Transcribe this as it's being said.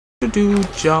Do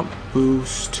jump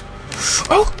boost.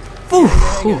 Oh,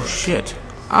 oh shit.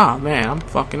 Ah man, I'm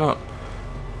fucking up.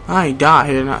 I ain't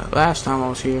died here last time I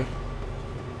was here.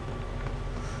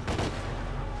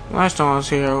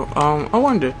 I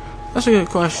wonder. That's a good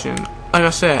question. Like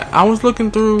I said, I was looking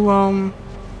through.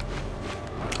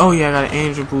 Oh yeah, I got an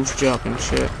angel boost jump and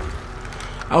shit.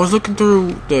 I was looking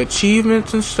through the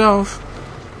achievements and stuff,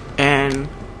 and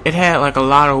it had like a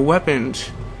lot of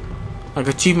weapons, like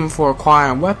achievement for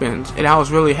acquiring weapons, and I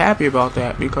was really happy about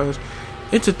that because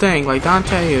it's a thing. Like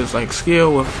Dante is like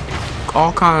skilled with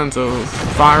all kinds of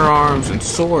firearms and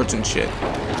swords and shit,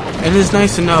 and it's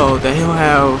nice to know that he'll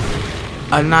have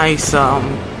a nice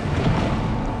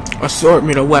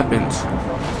assortment of weapons.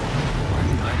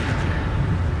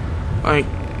 Like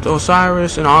the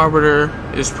Osiris and Arbiter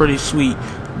is pretty sweet,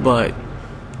 but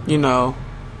you know,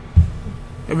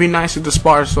 it'd be nice if the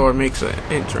Sparta Sword makes an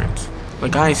entrance.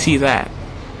 Like I see that.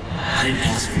 I didn't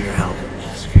ask for your help.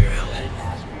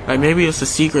 Like maybe it's a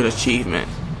secret achievement.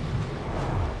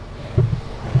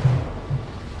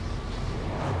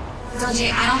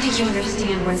 Dante, I don't think you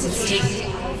understand what's at stake.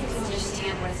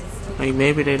 Like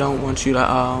maybe they don't want you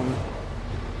to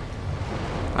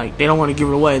like they don't want to give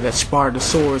it away that Sparta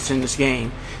Swords in this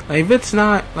game. Like if it's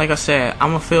not, like I said, it's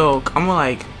not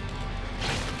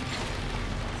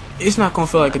gonna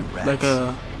feel like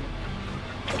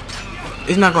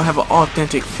it's not gonna have an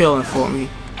authentic feeling for me.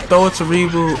 Though it's a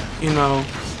reboot, you know,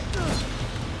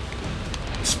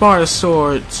 Sparta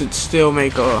Sword should still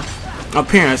make a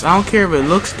appearance. I don't care if it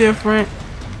looks different.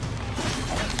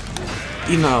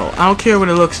 You know, I don't care what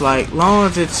it looks like, long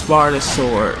as it's Sparta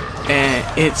Sword and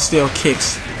it still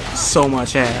kicks so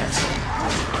much ass.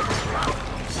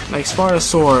 Like Sparta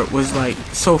Sword was like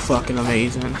so fucking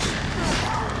amazing.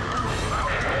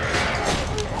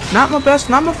 Not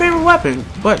my favorite weapon,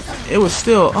 but it was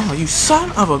still. Oh, you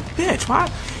son of a bitch! Why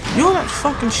you on that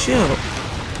fucking shield?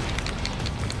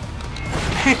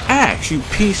 Hey, axe, you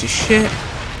piece of shit!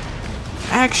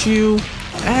 Axe you!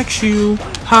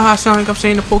 Haha, sound like I'm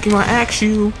saying the Pokemon axe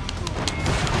you.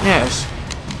 Yes,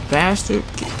 bastard.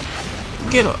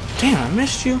 Get up! Damn, I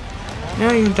missed you.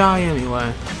 Now you die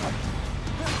anyway.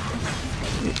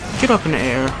 Get up in the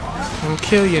air. I'm gonna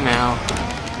kill you now.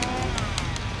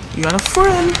 You got a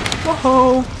friend!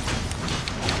 Whoa!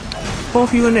 Both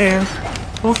of you in the air.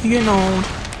 Both of you getting owned.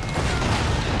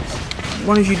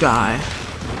 One of you die.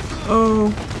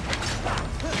 Oh.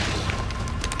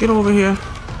 Get over here.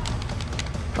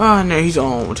 Ah, no, he's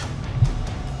owned.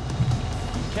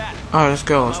 Alright, let's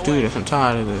go. Let's do this. I'm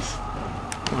tired of this.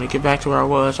 I want to get back to where I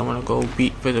was. I want to go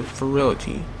beat for the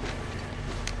virility.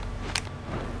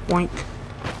 Boink.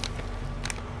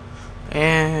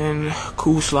 And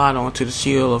cool slide onto the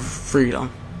seal of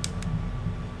freedom.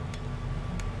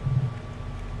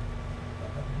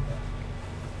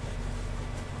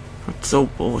 That's so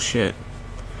bullshit.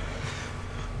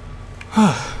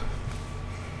 I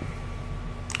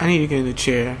need to get in the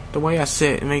chair. The way I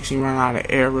sit, it makes me run out of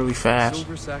air really fast.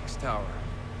 Silver Sachs Tower,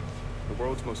 the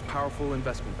world's most powerful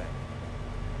investment bank.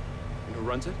 And who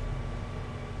runs it?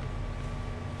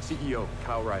 CEO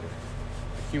Kyle Ryder,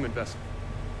 a human vessel.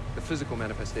 The physical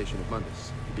manifestation of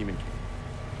Mundus, the Demon King.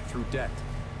 Through debt,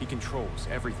 he controls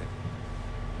everything.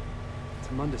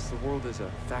 To Mundus, the world is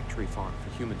a factory farm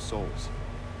for human souls,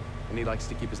 and he likes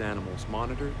to keep his animals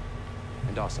monitored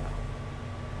and docile.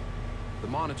 The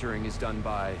monitoring is done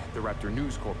by the Raptor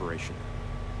News Corporation,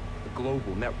 a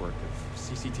global network of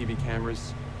CCTV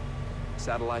cameras,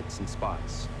 satellites, and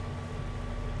spies.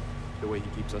 The way he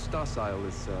keeps us docile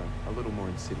is a little more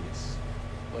insidious.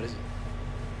 What is it?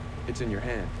 It's in your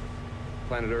hand.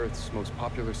 Planet Earth's most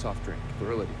popular soft drink,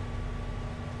 virility.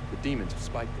 The demons have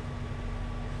spiked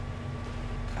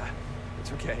it.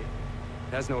 It's okay.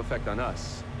 It has no effect on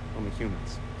us, only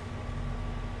humans.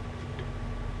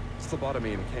 It's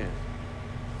phlebotomy in a can.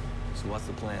 So what's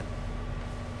the plan?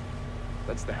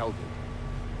 That's the Hellgate,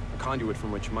 a conduit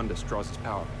from which Mundus draws his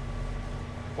power.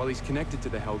 While he's connected to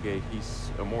the Hellgate, he's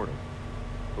immortal.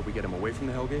 But we get him away from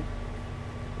the Hellgate,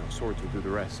 our swords will do the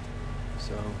rest.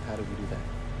 So, how do we do that?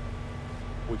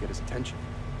 We get his attention.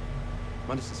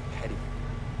 Mundus is petty.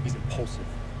 He's impulsive.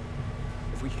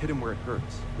 If we hit him where it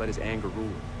hurts, let his anger rule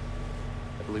him,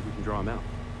 I believe we can draw him out.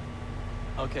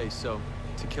 Okay, so,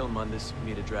 to kill Mundus, we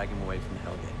need to drag him away from the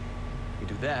Hellgate. We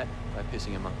do that by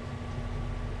pissing him off.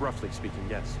 Roughly speaking,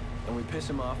 yes. And we piss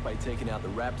him off by taking out the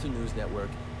Raptor News Network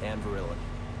and virility.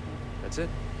 That's it.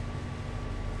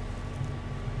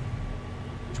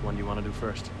 Which one do you want to do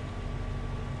first?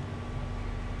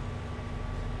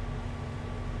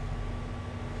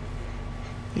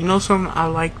 You know something? I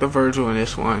like the Virgil in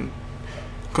this one.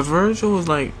 Because Virgil was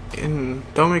like, in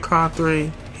Devil May Cry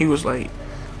 3, He was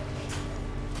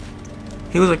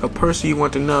like a person you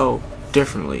want to know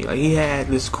differently. Like, he had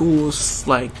this cool,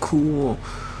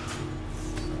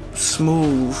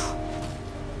 smooth,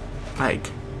 like,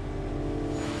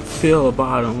 feel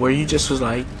about him, where you just was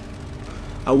like,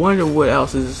 I wonder what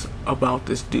else is about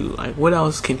this dude. Like, what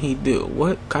else can he do?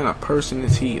 What kind of person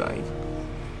is he? Like,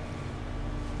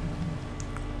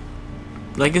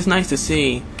 it's nice to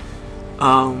see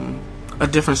a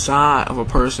different side of a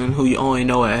person who you only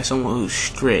know as someone who's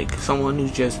strict, someone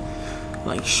who's just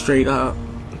like straight up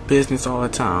business all the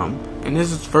time. And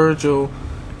this is Virgil.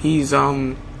 He's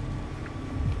underwatch.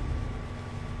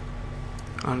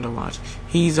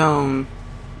 He's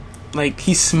like,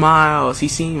 he smiles. He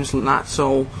seems not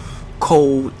so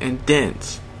cold and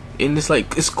dense. And it's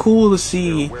like, it's cool to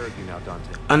see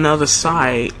another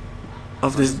side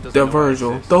of the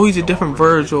Virgil. Though he's a different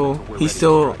Virgil, he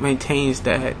still maintains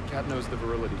that. Cat knows the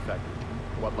virility factor,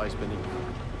 what lies beneath.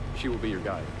 She will be your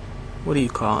guide. What do you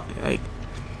call it? Like,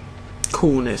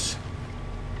 coolness.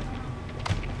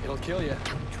 It'll kill you.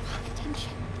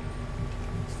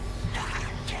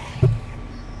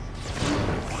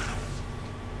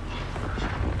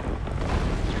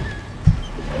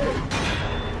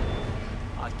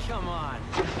 Come on.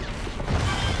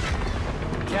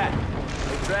 Cat,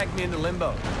 they dragged me into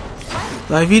limbo.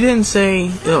 Like, if he didn't say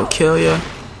it'll kill you,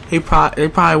 they probably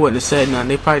wouldn't have said nothing.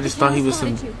 They probably just thought he was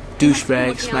some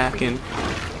douchebag smacking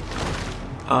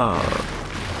a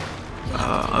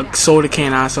soda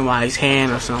can out of somebody's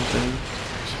hand or something.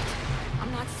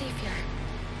 I'm not safe here.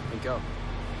 Then go.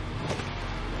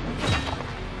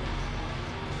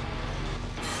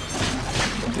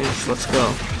 Yes, let's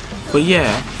go. But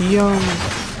yeah, he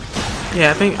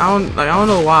yeah, I don't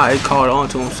know why it caught on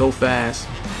to him so fast.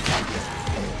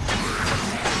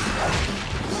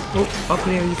 Oh, up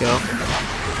here you go.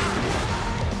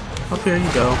 Up here you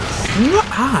go.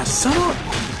 Ah, son of...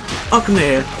 Up in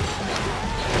there.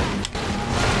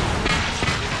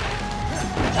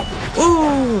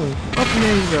 Ooh, up in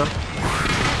there you go.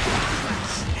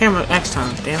 Hammer X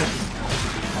time, damn it.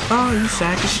 Oh, you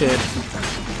sack of shit.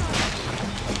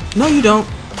 No, you don't.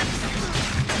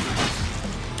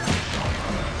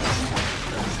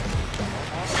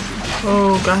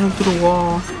 Oh, got him through the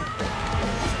wall.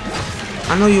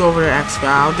 I know you over there, X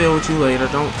guy. I'll deal with you later.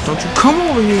 Don't you come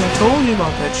over here. I told you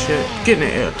about that shit. Get in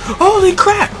the air. Holy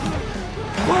crap!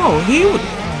 Whoa, he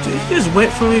just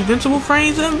went from invincible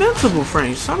frames to invincible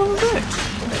frames. Son of a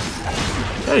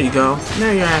bitch. There you go.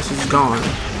 Now your ass is gone.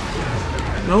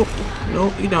 Nope.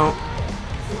 Nope, you don't.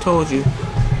 Told you.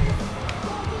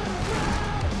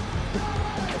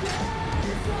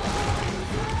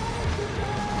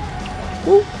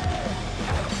 Woo.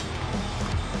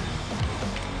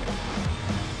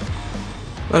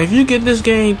 Like, if you get this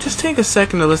game, just take a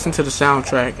second to listen to the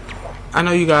soundtrack. I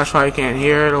know you guys probably can't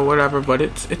hear it or whatever, but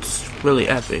it's really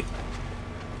epic.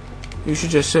 You should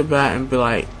just sit back and be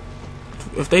like,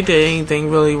 if they did anything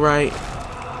really right,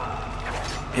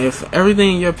 if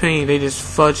everything in your opinion they just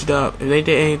fudged up, if they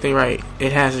did anything right,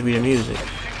 it has to be the music.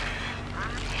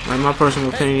 Like, my personal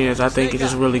opinion is I think it's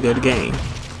just a really good game.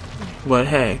 But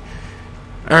hey,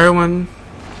 everyone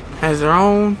has their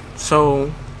own,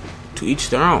 so to each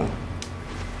their own.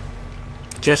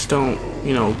 Just don't,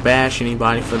 you know, bash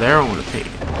anybody for their own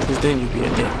opinion, because then you'd be a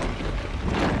dick.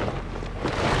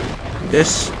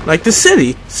 This, like the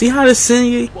city. See how this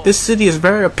city is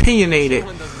very opinionated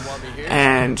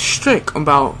and strict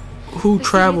about who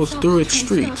travels through its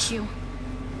streets.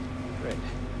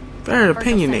 Very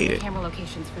opinionated. Camera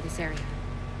locations for this area.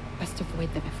 Best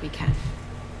avoid them if we can.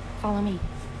 Follow me.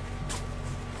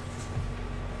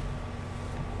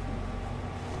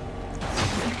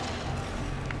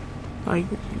 Like,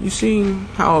 you see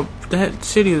how that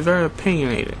city is very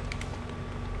opinionated.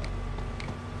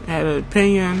 It had an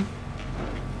opinion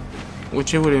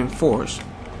which it would enforce.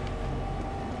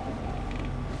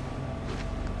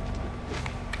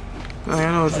 Like,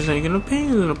 I know what you're saying. An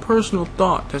opinion is a personal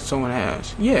thought that someone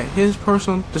has. Yeah, the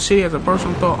city has a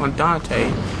personal thought on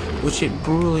Dante, which it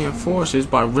brutally enforces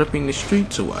by ripping the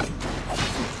streets away.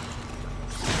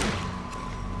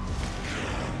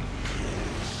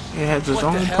 It has its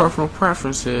own personal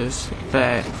preferences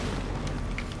that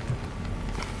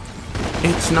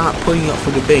it's not putting up for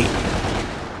debate.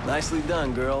 Nicely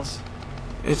done, girls.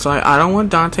 It's like, I don't want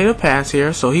Dante to pass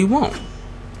here, so he won't.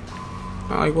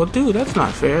 I'm like, well, dude, that's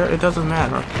not fair. It doesn't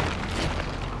matter.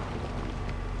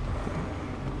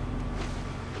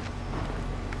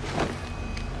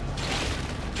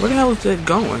 Where the hell is it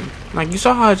going? Like, you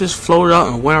saw how it just floated out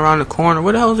and went around the corner.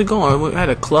 Where the hell is it going? It had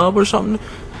a club or something?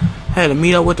 Had to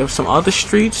meet up with some other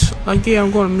streets. Like, yeah,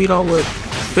 I'm going to meet up with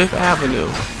 5th Avenue.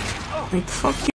 Like, fuck you.